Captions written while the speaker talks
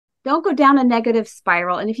Don't go down a negative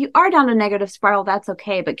spiral. And if you are down a negative spiral, that's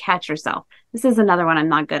okay, but catch yourself. This is another one I'm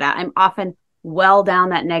not good at. I'm often well down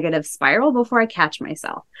that negative spiral before I catch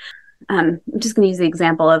myself. I'm just going to use the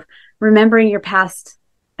example of remembering your past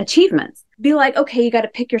achievements. Be like, okay, you got to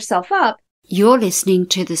pick yourself up. You're listening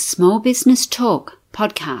to the Small Business Talk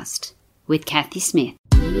podcast with Cathy Smith.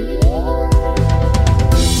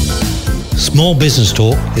 Small Business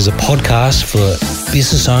Talk is a podcast for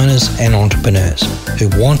business owners and entrepreneurs who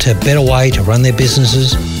want a better way to run their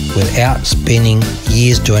businesses without spending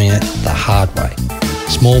years doing it the hard way.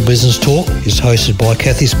 Small Business Talk is hosted by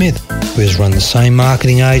Cathy Smith, who has run the same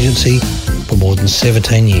marketing agency for more than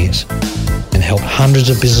 17 years and helped hundreds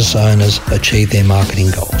of business owners achieve their marketing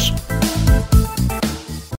goals.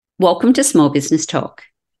 Welcome to Small Business Talk.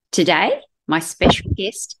 Today, my special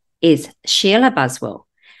guest is Sheila Buswell,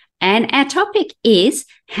 and our topic is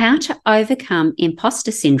how to overcome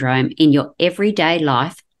imposter syndrome in your everyday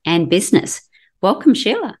life and business. Welcome,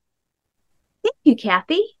 Sheila. Thank you,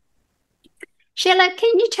 Cathy. Sheila,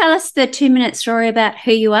 can you tell us the 2-minute story about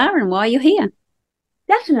who you are and why you're here?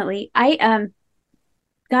 Definitely. I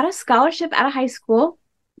got a scholarship out of high school,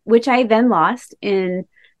 which I then lost in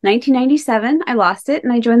 1997. I lost it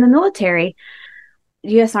and I joined the military,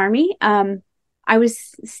 U.S. Army. I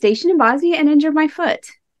was stationed in Bosnia and injured my foot.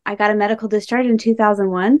 I got a medical discharge in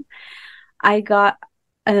 2001. I got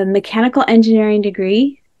a mechanical engineering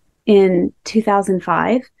degree in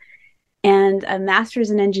 2005 and a master's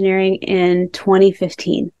in engineering in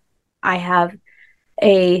 2015. I have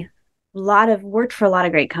worked for a lot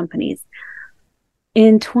of great companies.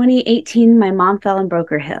 In 2018, my mom fell and broke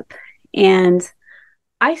her hip. And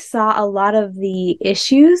I saw a lot of the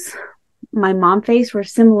issues my mom faced were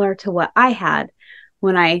similar to what I had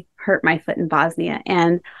when I hurt my foot in Bosnia.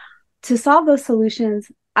 And to solve those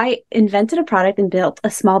solutions, I invented a product and built a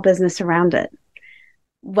small business around it.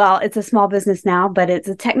 Well, it's a small business now, but it's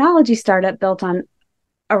a technology startup built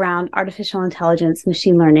around artificial intelligence,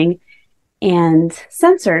 machine learning, and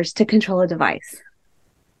sensors to control a device.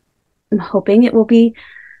 I'm hoping it will be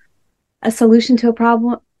a solution to a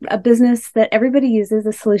problem, a business that everybody uses,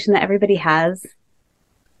 a solution that everybody has.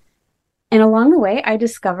 And along the way, I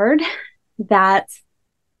discovered that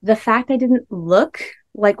the fact I didn't look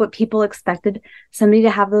like what people expected somebody to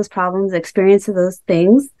have those problems, experience of those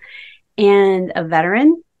things, and a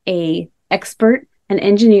veteran, a expert, an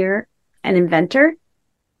engineer, an inventor,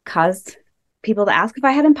 caused people to ask if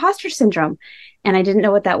I had imposter syndrome. And I didn't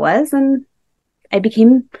know what that was. And I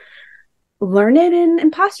became learned in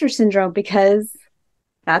imposter syndrome because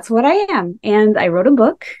that's what I am. And I wrote a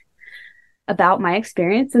book about my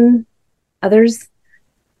experience, and others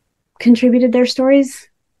contributed their stories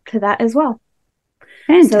to that as well.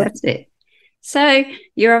 Fantastic. So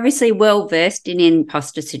you're obviously well versed in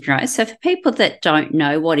imposter syndrome. So for people that don't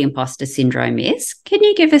know what imposter syndrome is, can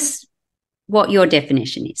you give us what your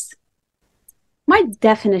definition is? My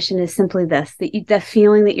definition is simply this, the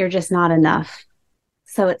feeling that you're just not enough.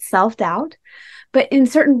 So it's self-doubt, but in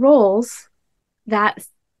certain roles, that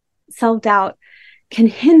self-doubt can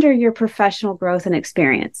hinder your professional growth and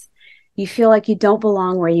experience. You feel like you don't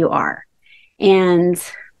belong where you are. And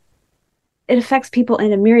it affects people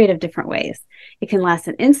in a myriad of different ways. It can last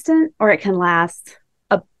an instant or it can last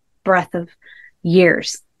a breath of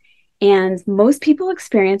years. And most people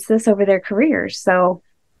experience this over their careers. So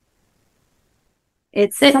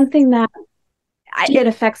it's something that it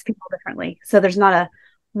affects people differently. So there's not a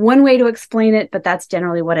one way to explain it, but that's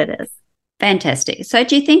generally what it is. Fantastic. So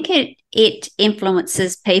do you think it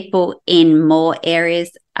influences people in more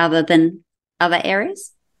areas other than other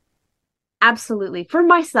areas? Absolutely. For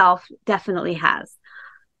myself, definitely has.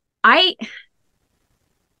 I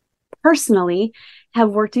personally have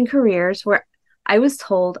worked in careers where I was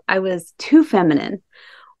told I was too feminine.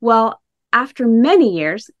 Well, after many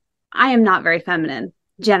years, I am not very feminine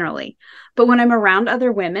generally. But when I'm around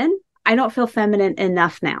other women, I don't feel feminine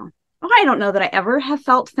enough now. I don't know that I ever have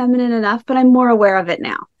felt feminine enough, but I'm more aware of it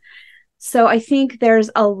now. So I think there's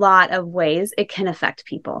a lot of ways it can affect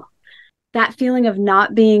people. That feeling of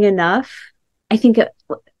not being enough, I think it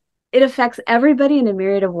affects everybody in a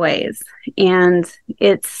myriad of ways. And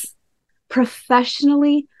it's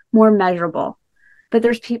professionally more measurable. But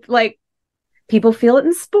there's people feel it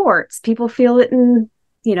in sports. People feel it in,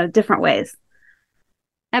 different ways.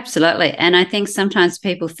 Absolutely. And I think sometimes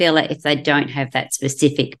people feel that if they don't have that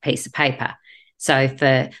specific piece of paper. So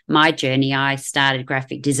for my journey, I started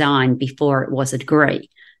graphic design before it was a degree.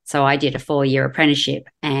 So I did a 4-year apprenticeship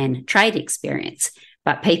and trade experience.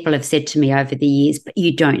 But people have said to me over the years, but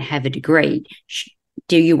you don't have a degree.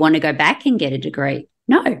 Do you want to go back and get a degree?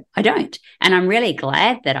 No, I don't. And I'm really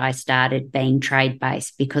glad that I started being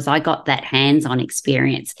trade-based because I got that hands-on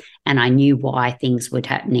experience and I knew why things would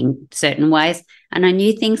happen in certain ways and I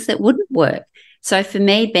knew things that wouldn't work. So for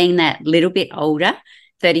me, being that little bit older,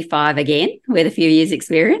 35 again, with a few years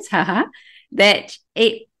experience, that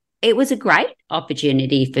it was a great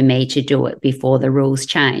opportunity for me to do it before the rules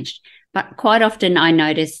changed. But quite often I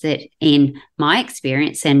notice that in my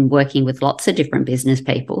experience and working with lots of different business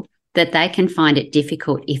people, that they can find it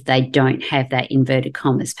difficult if they don't have that inverted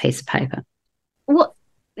commas piece of paper. Well,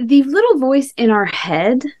 the little voice in our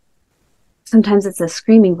head, sometimes it's a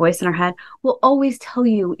screaming voice in our head, will always tell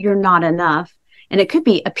you you're not enough. And it could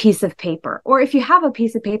be a piece of paper. Or if you have a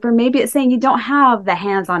piece of paper, maybe it's saying you don't have the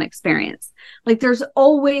hands-on experience. Like there's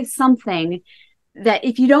always something that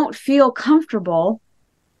if you don't feel comfortable,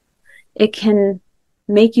 it can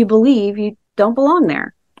make you believe you don't belong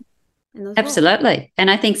there. Absolutely. Roles.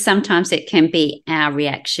 And I think sometimes it can be our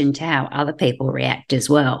reaction to how other people react as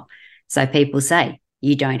well. So people say,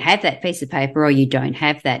 you don't have that piece of paper or you don't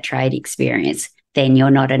have that trade experience, then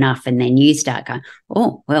you're not enough. And then you start going,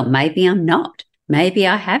 oh, well, maybe I'm not. Maybe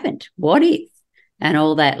I haven't. What if? And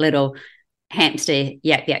all that little hamster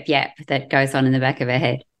yap, yap, yap that goes on in the back of our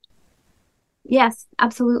head. Yes,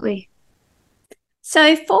 absolutely.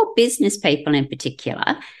 So for business people in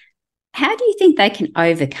particular, how do you think they can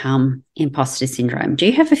overcome imposter syndrome? Do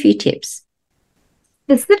you have a few tips?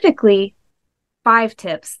 Specifically, 5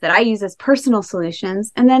 tips that I use as personal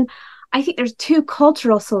solutions. And then I think there's 2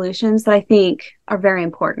 cultural solutions that I think are very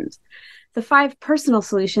important. The 5 personal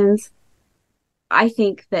solutions I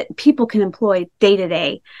think that people can employ day to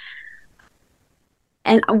day.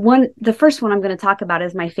 And the first one I'm going to talk about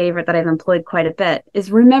is my favorite that I've employed quite a bit,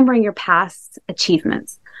 is remembering your past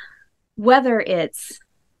achievements. Whether it's,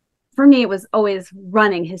 for me, it was always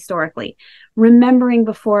running historically, remembering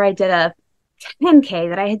before I did a 10K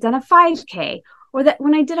that I had done a 5K, or that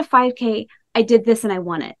when I did a 5K, I did this and I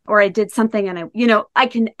won it, or I did something and I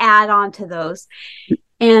can add on to those.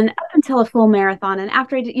 And up until a full marathon, and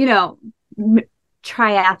after I did,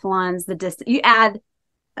 triathlons, the distance, you add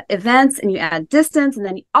events and you add distance, and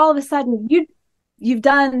then all of a sudden you've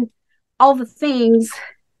done all the things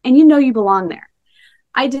and you belong there.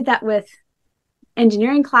 I did that with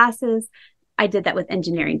engineering classes. I did that with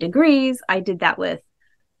engineering degrees. I did that with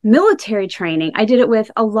military training. I did it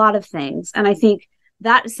with a lot of things. And I think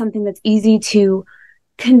that is something that's easy to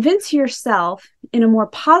convince yourself in a more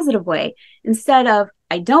positive way, instead of,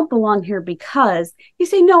 I don't belong here, because you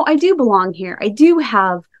say, no, I do belong here. I do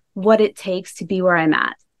have what it takes to be where I'm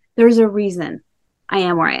at. There's a reason I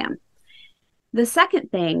am where I am. The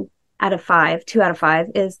second thing 2 out of 5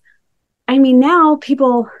 is, now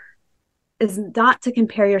people is not to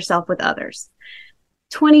compare yourself with others.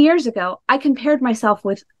 20 years ago, I compared myself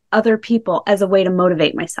with other people as a way to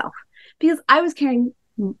motivate myself, because I was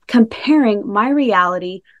comparing my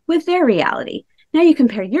reality with their reality. Now you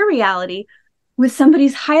compare your reality with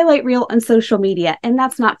somebody's highlight reel on social media, and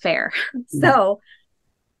that's not fair. So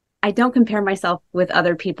I don't compare myself with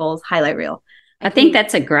other people's highlight reel. I think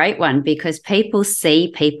that's a great one, because people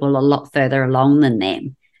see people a lot further along than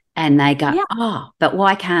them and they go, oh, but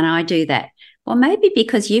why can't I do that? Well, maybe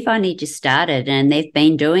because you've only just started and they've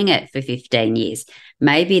been doing it for 15 years.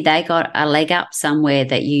 Maybe they got a leg up somewhere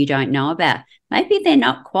that you don't know about. Maybe they're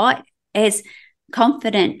not quite as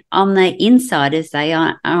confident on the inside as they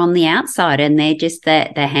are on the outside, and they're just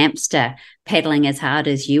the hamster pedaling as hard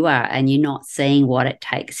as you are, and you're not seeing what it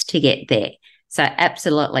takes to get there. So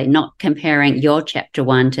absolutely not comparing your chapter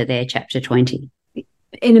 1 to their chapter 20.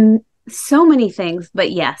 In so many things,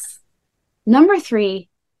 but yes. Number 3,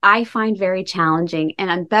 I find very challenging,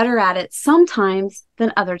 and I'm better at it sometimes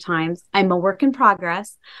than other times. I'm a work in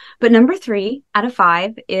progress. But number 3 out of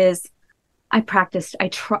 5 is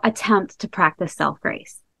attempt to practice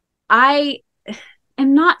self-grace. I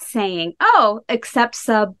am not saying, accept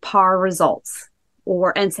subpar results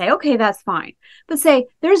and say, okay, that's fine. But say,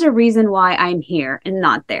 there's a reason why I'm here and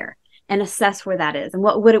not there, and assess where that is and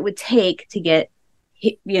what it would take to get,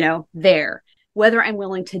 there, whether I'm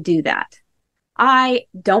willing to do that. I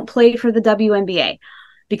don't play for the WNBA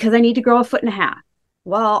because I need to grow 1.5 feet.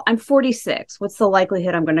 Well, I'm 46. What's the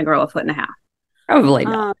likelihood I'm going to grow 1.5 feet? Probably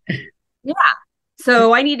not. Yeah.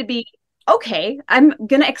 So I need to be, okay, I'm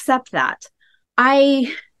going to accept that.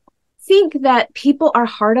 I think that people are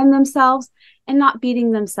hard on themselves and not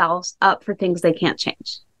beating themselves up for things they can't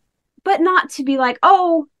change, but not to be like,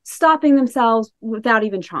 stopping themselves without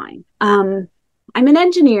even trying. I'm an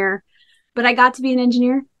engineer, but I got to be an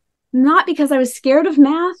engineer not because I was scared of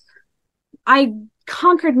math. I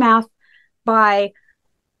conquered math by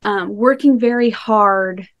working very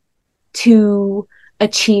hard to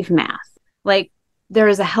achieve math. Like there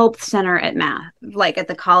is a help center at math, like at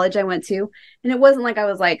the college I went to. And it wasn't like I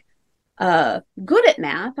was like good at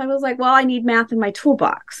math. I was like, well, I need math in my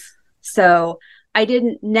toolbox. So I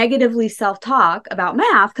didn't negatively self-talk about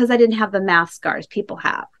math because I didn't have the math scars people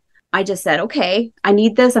have. I just said, okay, I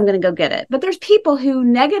need this. I'm going to go get it. But there's people who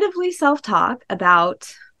negatively self-talk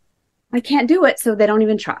about, I can't do it, so they don't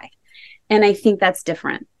even try. And I think that's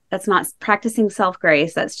different. That's not practicing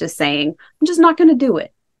self-grace. That's just saying, I'm just not going to do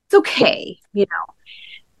it. It's okay.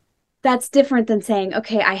 That's different than saying,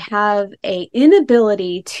 okay, I have an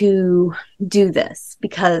inability to do this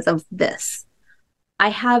because of this. I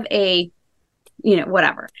have a,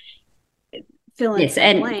 whatever. Yes,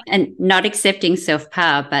 and not accepting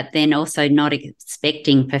self-power, but then also not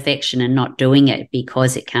expecting perfection and not doing it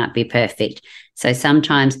because it can't be perfect. So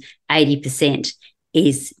sometimes 80%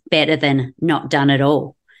 is better than not done at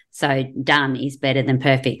all. So done is better than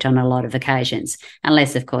perfect on a lot of occasions,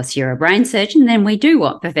 unless, of course, you're a brain surgeon, then we do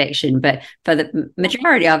want perfection. But for the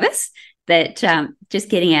majority of us, that just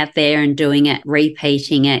getting out there and doing it,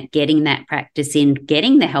 repeating it, getting that practice in,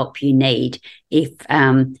 getting the help you need. If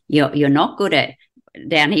you're not good at,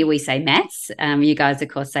 down here we say maths, you guys, of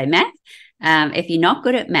course, say math. If you're not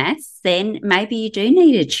good at maths, then maybe you do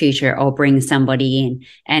need a tutor or bring somebody in.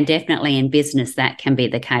 And definitely in business, that can be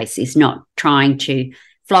the case, is not trying to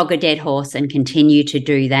flog a dead horse and continue to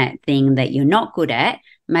do that thing that you're not good at.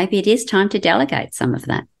 Maybe it is time to delegate some of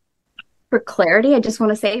that. For clarity, I just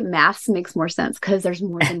want to say maths makes more sense because there's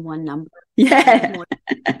more than one number. Yeah,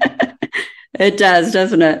 it does,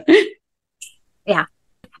 doesn't it? Yeah.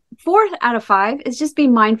 4 out of 5 is just be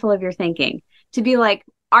mindful of your thinking. To be like,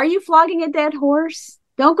 are you flogging a dead horse?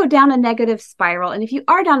 Don't go down a negative spiral. And if you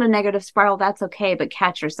are down a negative spiral, that's okay, but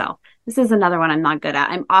catch yourself. This is another one I'm not good at.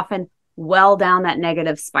 I'm often well down that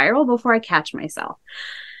negative spiral before I catch myself.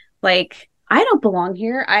 Like, I don't belong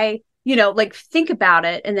here. Think about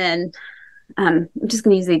it. And then I'm just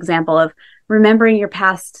going to use the example of remembering your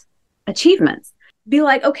past achievements. Be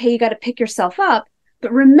like, okay, you got to pick yourself up,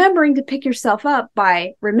 but remembering to pick yourself up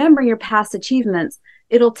by remembering your past achievements,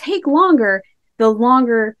 it'll take longer the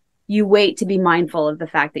longer you wait to be mindful of the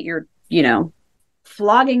fact that you're,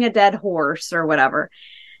 flogging a dead horse or whatever.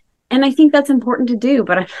 And I think that's important to do,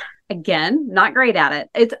 but I'm, again, not great at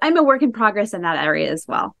it. I'm a work in progress in that area as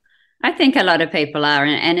well. I think a lot of people are,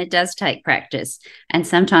 and it does take practice. And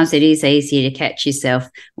sometimes it is easier to catch yourself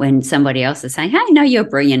when somebody else is saying, hey, no, you're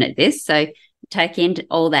brilliant at this. So take in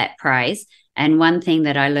all that praise. And one thing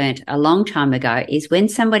that I learned a long time ago is when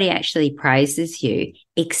somebody actually praises you,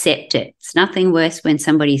 accept it. It's nothing worse when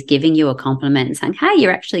somebody's giving you a compliment and saying, hey,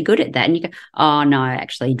 you're actually good at that. And you go, oh, no,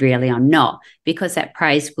 actually, really, I'm not, because that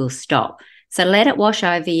praise will stop. So let it wash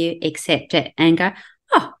over you, accept it, and go,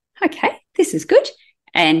 oh, okay, this is good.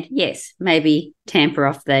 And yes, maybe tamper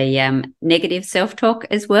off the negative self-talk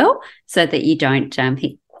as well, so that you don't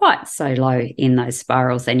hit quite so low in those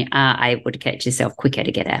spirals and you are able to catch yourself quicker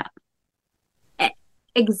to get out.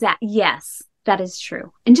 Exactly. Yes, that is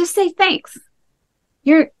true. And just say thanks.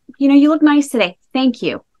 You look nice today. Thank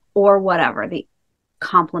you. Or whatever the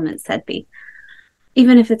compliment said be.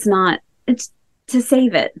 Even if it's not, it's to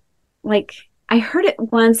save it. Like I heard it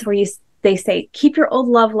once where they say, keep your old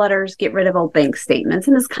love letters, get rid of old bank statements.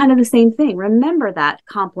 And it's kind of the same thing. Remember that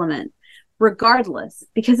compliment regardless,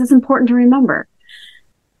 because it's important to remember.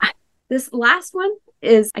 This last one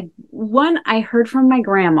is one I heard from my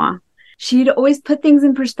grandma. She'd always put things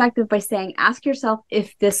in perspective by saying, ask yourself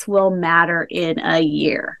if this will matter in a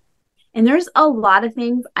year. And there's a lot of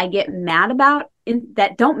things I get mad about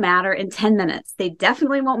that don't matter in 10 minutes. They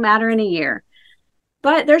definitely won't matter in a year.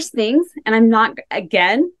 But there's things, and I'm not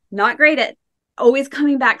great at always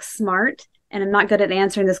coming back smart, and I'm not good at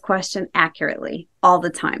answering this question accurately all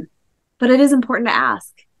the time. But it is important to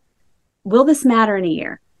ask, will this matter in a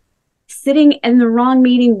year? Sitting in the wrong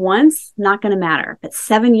meeting once, not going to matter. But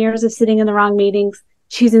 7 years of sitting in the wrong meetings,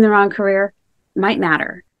 choosing the wrong career, might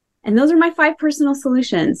matter. And those are my 5 personal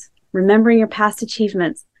solutions. Remembering your past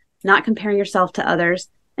achievements, not comparing yourself to others,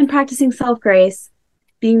 and practicing self-grace,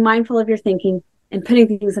 being mindful of your thinking, and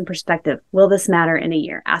putting things in perspective. Will this matter in a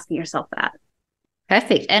year? Asking yourself that.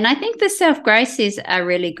 Perfect. And I think the self-grace is a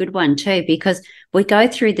really good one too, because we go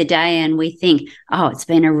through the day and we think, oh, it's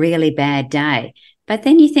been a really bad day. But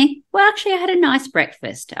then you think, well, actually, I had a nice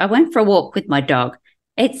breakfast. I went for a walk with my dog.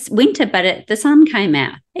 It's winter, but the sun came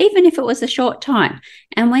out, even if it was a short time.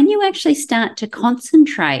 And when you actually start to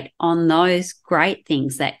concentrate on those great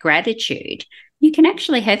things, that gratitude, you can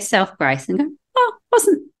actually have self-grace and go, oh,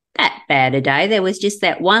 wasn't that bad a day. There was just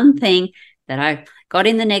that one thing that I got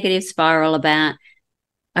in the negative spiral about.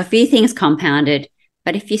 A few things compounded,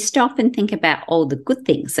 But if you stop and think about all the good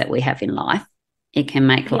things that we have in life, it can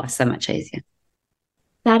make life so much easier.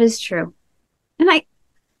 That is true. And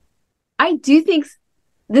I do think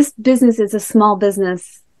this business is a small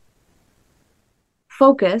business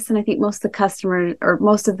focus. And I think most of the customers or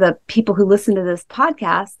most of the people who listen to this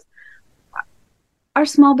podcast are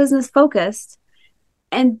small business focused.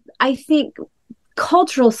 And I think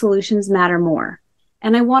cultural solutions matter more.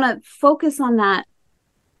 And I want to focus on that.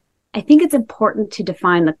 I think it's important to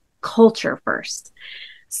define the culture first.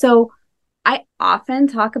 So I often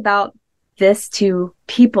talk about this to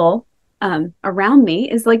people around me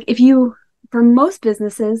is like, for most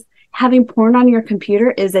businesses, having porn on your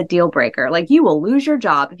computer is a deal breaker. Like, you will lose your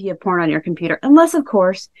job if you have porn on your computer, unless, of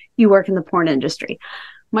course, you work in the porn industry.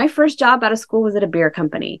 My first job out of school was at a beer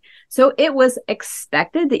company. So it was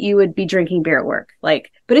expected that you would be drinking beer at work.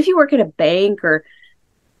 But if you work at a bank, or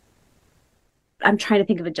I'm trying to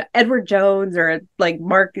think of Edward Jones or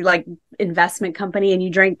a investment company, and you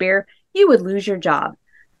drank beer, you would lose your job.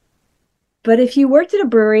 But if you worked at a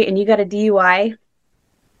brewery and you got a DUI,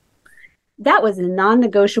 that was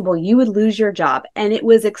non-negotiable. You would lose your job. And it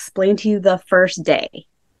was explained to you the first day.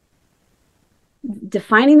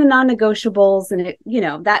 Defining the non-negotiables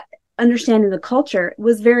and that understanding the culture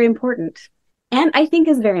was very important. And I think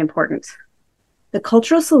is very important. The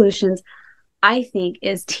cultural solutions, I think,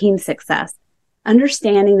 is team success.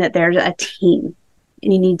 Understanding that there's a team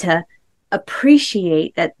and you need to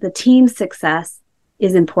appreciate that the team's success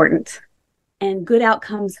is important. And good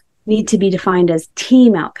outcomes need to be defined as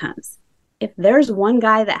team outcomes. If there's one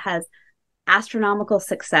guy that has astronomical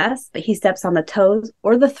success, but he steps on the toes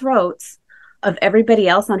or the throats of everybody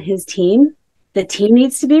else on his team, the team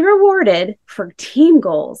needs to be rewarded for team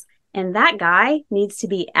goals. And that guy needs to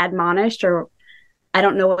be admonished, or I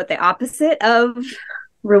don't know what the opposite of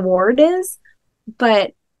reward is,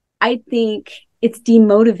 but I think it's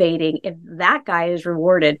demotivating if that guy is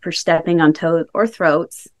rewarded for stepping on toes or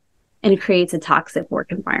throats, and it creates a toxic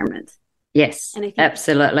work environment. Yes,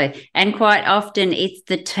 absolutely. And quite often it's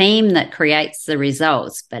the team that creates the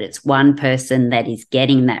results, but it's one person that is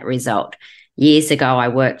getting that result. Years ago, I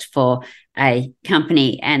worked for a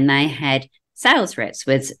company and they had sales reps,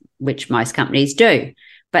 which most companies do.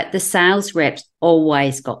 But the sales reps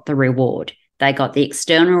always got the reward. They got the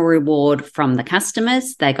external reward from the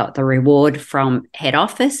customers, they got the reward from head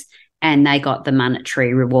office, and they got the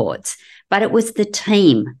monetary rewards. But it was the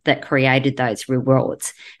team that created those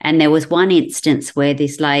rewards. And there was one instance where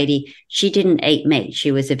this lady, she didn't eat meat.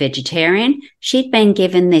 She was a vegetarian. She'd been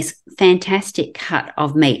given this fantastic cut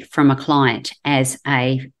of meat from a client as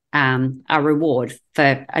a reward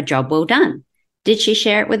for a job well done. Did she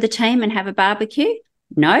share it with the team and have a barbecue?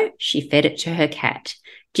 No, she fed it to her cat.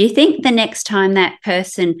 Do you think the next time that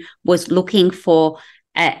person was looking for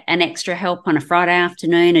an extra help on a Friday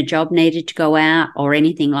afternoon, a job needed to go out or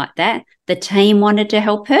anything like that, the team wanted to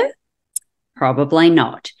help her? Probably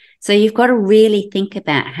not. So you've got to really think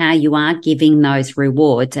about how you are giving those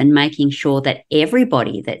rewards and making sure that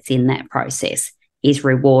everybody that's in that process is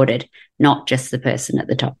rewarded, not just the person at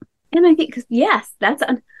the top. And I think, yes,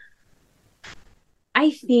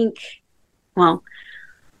 I think, well,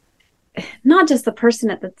 not just the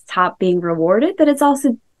person at the top being rewarded, but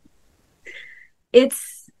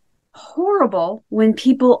it's horrible when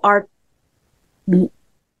people are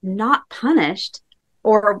not punished,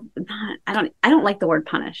 or not, I don't like the word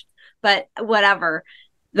punished, but whatever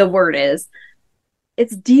the word is,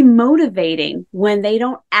 it's demotivating when they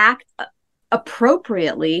don't act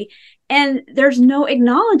appropriately and there's no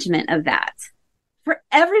acknowledgement of that for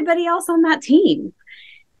everybody else on that team.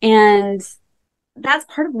 And that's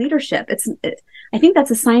part of leadership. I think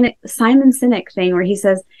that's a Simon Sinek thing where he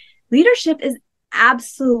says leadership is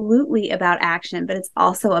absolutely about action, but it's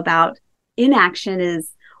also about inaction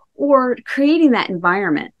or creating that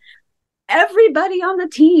environment. Everybody on the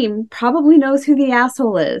team probably knows who the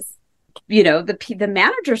asshole is. The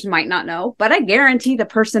managers might not know, but I guarantee the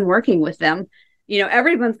person working with them,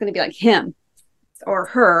 everyone's going to be like him or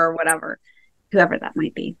her or whatever, whoever that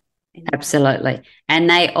might be. Absolutely. And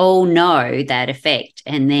they all know that effect.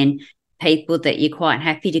 And then people that you're quite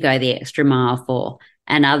happy to go the extra mile for,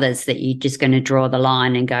 and others that you're just going to draw the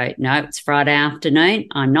line and go, no, it's Friday afternoon.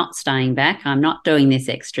 I'm not staying back. I'm not doing this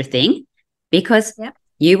extra thing because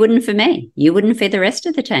you wouldn't for me. You wouldn't for the rest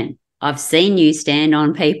of the team. I've seen you stand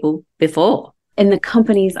on people before. In the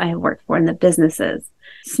companies I have worked for, in the businesses,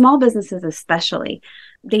 small businesses especially,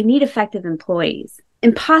 they need effective employees.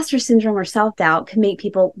 Imposter syndrome or self-doubt can make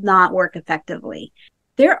people not work effectively.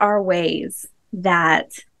 There are ways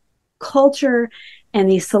that culture and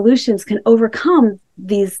these solutions can overcome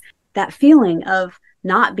that feeling of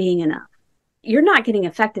not being enough. you're not getting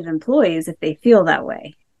effective employees if they feel that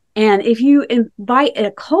way. And if you invite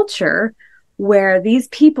a culture where these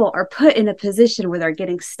people are put in a position where they're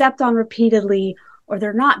getting stepped on repeatedly or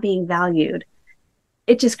they're not being valued,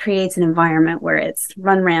 it just creates an environment where it's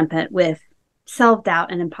run rampant with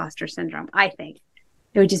self-doubt and imposter syndrome. I think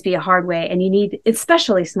it would just be a hard way. And you need,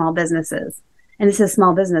 especially small businesses, and this is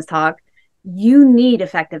small business talk, you need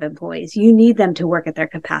effective employees. You need them to work at their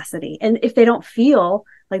capacity. And if they don't feel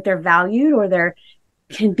like they're valued or they're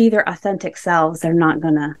can be their authentic selves, they're not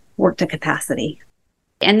going to work to capacity.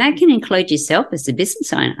 And that can include yourself as a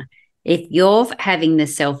business owner. If you're having the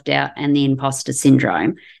self-doubt and the imposter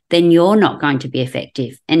syndrome, then you're not going to be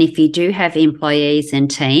effective. And if you do have employees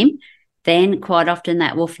and team, then quite often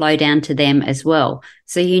that will flow down to them as well.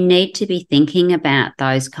 So you need to be thinking about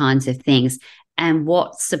those kinds of things. And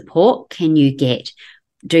what support can you get?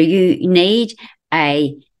 Do you need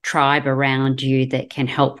a tribe around you that can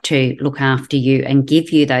help to look after you and give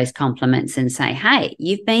you those compliments and say, hey,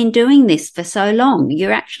 you've been doing this for so long.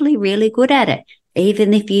 You're actually really good at it,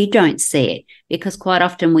 even if you don't see it, because quite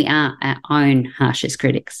often we are our own harshest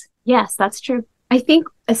critics. Yes, that's true. I think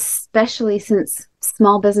especially since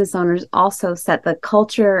small business owners also set the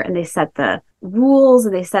culture and they set the rules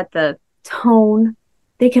and they set the tone,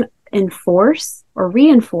 they can enforce or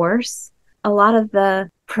reinforce a lot of the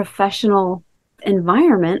professional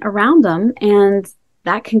environment around them, and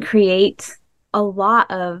that can create a lot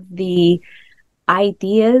of the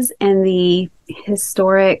ideas and the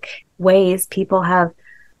historic ways people have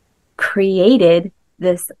created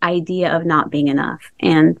this idea of not being enough.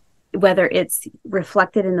 And whether it's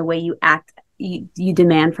reflected in the way you act, you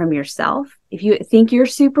demand from yourself. If you think you're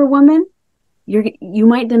superwoman, you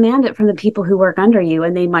might demand it from the people who work under you,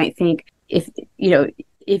 and they might think, if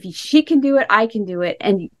she can do it, I can do it.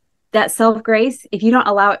 And that self-grace, if you don't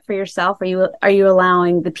allow it for yourself, are you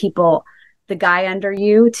allowing the guy under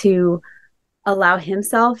you to allow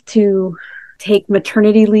himself to take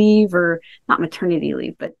maternity leave, or not maternity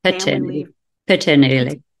leave, but paternity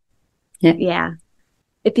leave. Yeah.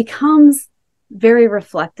 It becomes very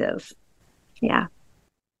reflective. Yeah.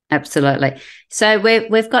 Absolutely. So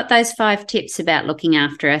we've got those 5 tips about looking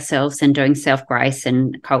after ourselves and doing self-grace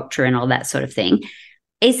and culture and all that sort of thing.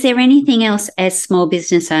 Is there anything else as small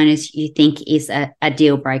business owners you think is a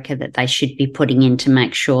deal breaker that they should be putting in to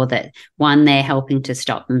make sure that, one, they're helping to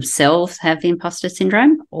stop themselves have imposter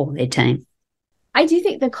syndrome, or their team? I do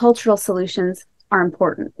think the cultural solutions are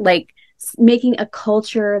important, like making a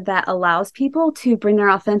culture that allows people to bring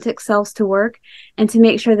their authentic selves to work and to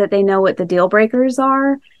make sure that they know what the deal breakers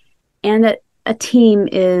are, and that a team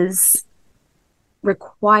is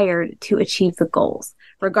required to achieve the goals,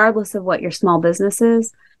 regardless of what your small business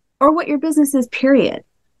is or what your business is, period.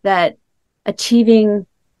 That achieving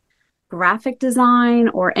graphic design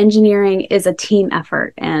or engineering is a team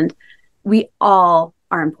effort, and we all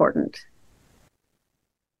are important.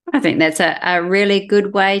 I think that's a really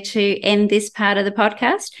good way to end this part of the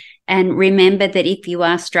podcast. And remember that if you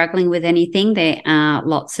are struggling with anything, there are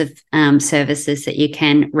lots of services that you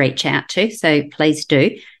can reach out to. So please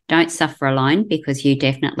do. Don't suffer alone, because you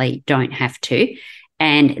definitely don't have to.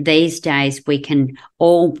 And these days we can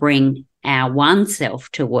all bring our one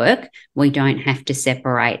self to work. We don't have to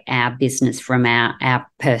separate our business from our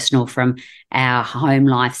personal, from our home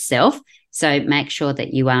life self. So make sure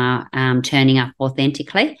that you are turning up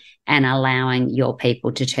authentically and allowing your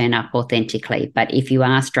people to turn up authentically. But if you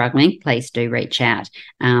are struggling, please do reach out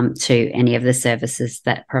to any of the services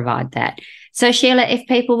that provide that. So Sheila, if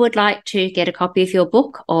people would like to get a copy of your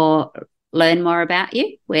book or learn more about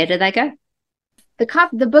you, where do they go?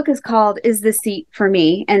 The book is called Is This Seat for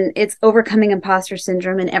Me? And it's Overcoming Imposter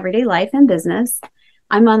Syndrome in Everyday Life and Business.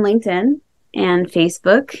 I'm on LinkedIn and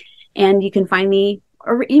Facebook, and you can find me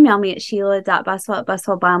or email me at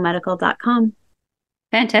sheila.buswell@buswellbiomedical.com.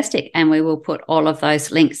 Fantastic. And we will put all of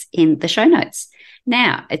those links in the show notes.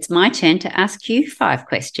 Now it's my turn to ask you 5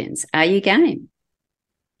 questions. Are you game?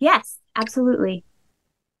 Yes, absolutely.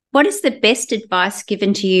 What is the best advice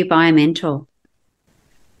given to you by a mentor?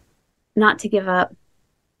 Not to give up.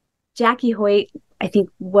 Jackie Hoyt, I think,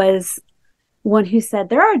 was one who said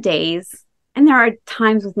there are days and there are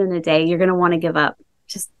times within a day you're going to want to give up.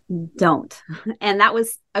 Just don't. And that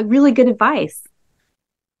was a really good advice.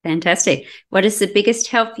 Fantastic. What is the biggest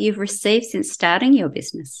help you've received since starting your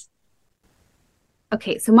business?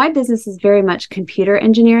 Okay, so my business is very much computer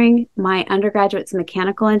engineering. My undergraduate's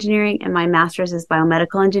mechanical engineering and my master's is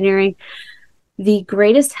biomedical engineering. The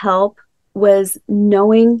greatest help was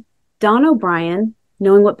knowing Don O'Brien,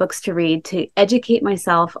 knowing what books to read, to educate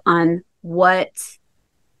myself on what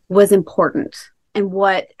was important. and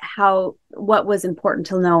what was important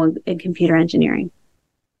to know in computer engineering.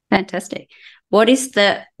 Fantastic. What is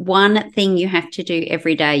the one thing you have to do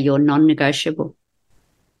every day, your non-negotiable?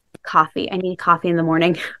 Coffee. I need coffee in the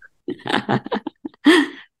morning.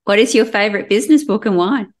 What is your favorite business book and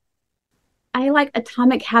why? I like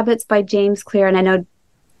Atomic Habits by James Clear, and I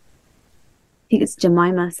think it's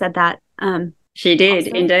Jemima said that. She did,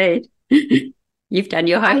 also. Indeed. You've done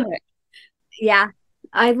your homework.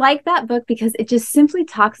 I like that book because it just simply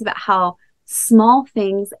talks about how small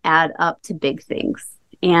things add up to big things.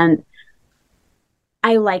 And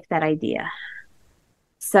I like that idea.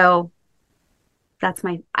 So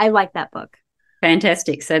I like that book.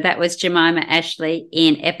 Fantastic. So that was Jemima Ashley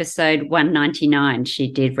in episode 199.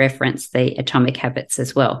 She did reference the Atomic Habits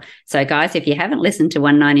as well. So guys, if you haven't listened to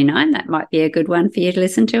 199, that might be a good one for you to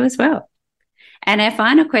listen to as well. And our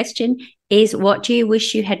final question is, what do you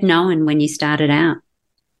wish you had known when you started out?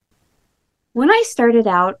 When I started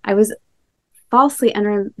out, I was falsely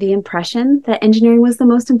under the impression that engineering was the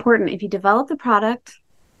most important. If you develop the product,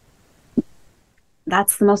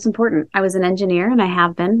 that's the most important. I was an engineer, and I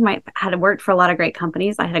have been. Had worked for a lot of great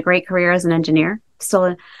companies. I had a great career as an engineer.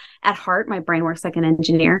 Still, at heart, my brain works like an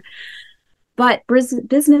engineer. But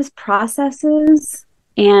business processes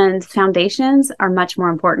and foundations are much more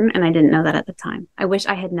important, and I didn't know that at the time. I wish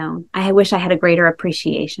I had known. I wish I had a greater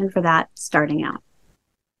appreciation for that starting out.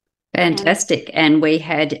 Fantastic. And we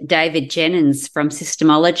had David Jennings from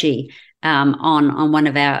Systemology on one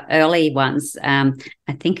of our early ones. I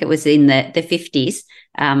think it was in the 50s.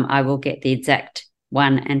 I will get the exact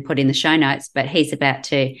one and put in the show notes, but he's about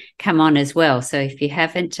to come on as well. So if you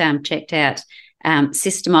haven't checked out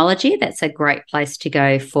Systemology, that's a great place to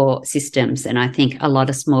go for systems. And I think a lot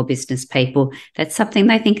of small business people, that's something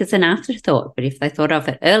they think is an afterthought. But if they thought of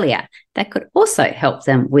it earlier, that could also help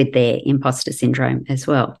them with their imposter syndrome as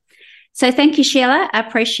well. So thank you, Sheila. I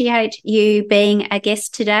appreciate you being a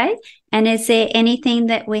guest today. And is there anything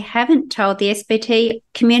that we haven't told the SBT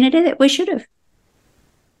community that we should have?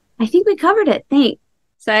 I think we covered it. Thanks.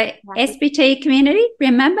 So SBT community,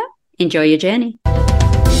 remember, enjoy your journey.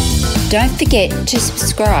 Don't forget to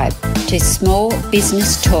subscribe to Small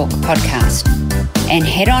Business Talk podcast and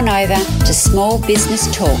head on over to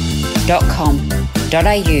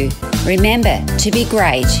smallbusinesstalk.com.au. Remember, to be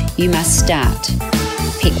great, you must start.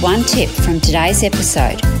 Pick one tip from today's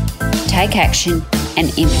episode, take action and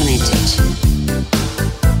implement it.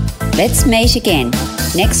 Let's meet again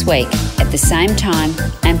next week at the same time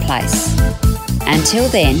and place. Until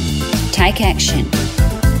then, take action.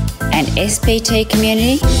 And SBT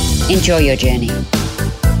community, enjoy your journey.